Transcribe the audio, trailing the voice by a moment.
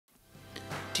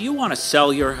Do you want to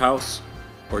sell your house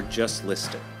or just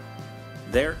list it?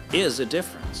 There is a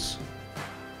difference.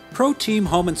 Pro Team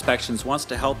Home Inspections wants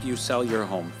to help you sell your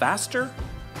home faster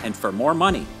and for more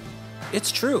money.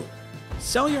 It's true.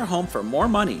 Sell your home for more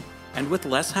money and with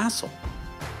less hassle.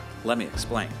 Let me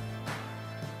explain.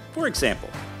 For example,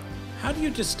 how do you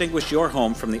distinguish your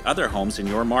home from the other homes in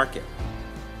your market?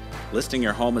 Listing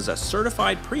your home as a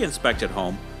certified pre-inspected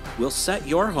home will set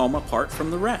your home apart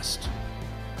from the rest.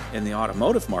 In the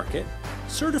automotive market,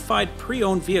 certified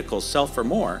pre-owned vehicles sell for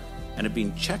more and have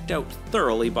been checked out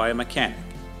thoroughly by a mechanic.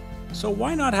 So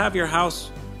why not have your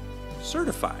house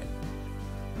certified?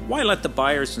 Why let the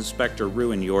buyer's inspector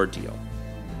ruin your deal?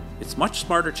 It's much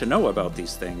smarter to know about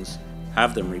these things,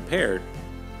 have them repaired,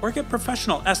 or get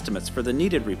professional estimates for the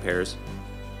needed repairs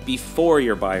before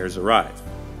your buyers arrive.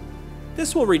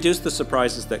 This will reduce the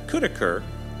surprises that could occur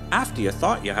after you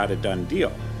thought you had a done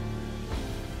deal.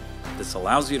 This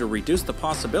allows you to reduce the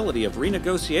possibility of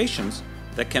renegotiations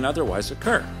that can otherwise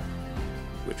occur,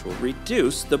 which will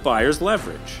reduce the buyer's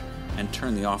leverage and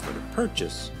turn the offer to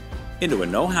purchase into a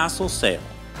no-hassle sale.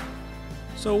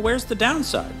 So where's the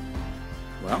downside?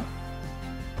 Well,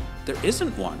 there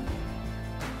isn't one.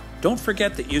 Don't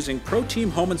forget that using Pro Team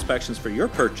Home Inspections for your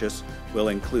purchase will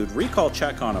include recall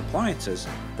check on appliances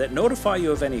that notify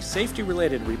you of any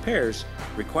safety-related repairs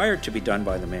required to be done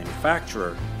by the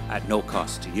manufacturer at no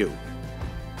cost to you.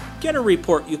 Get a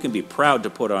report you can be proud to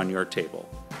put on your table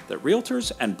that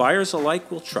realtors and buyers alike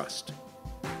will trust.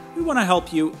 We want to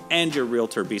help you and your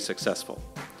realtor be successful.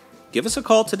 Give us a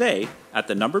call today at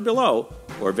the number below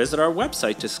or visit our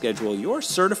website to schedule your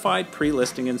certified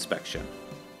pre-listing inspection.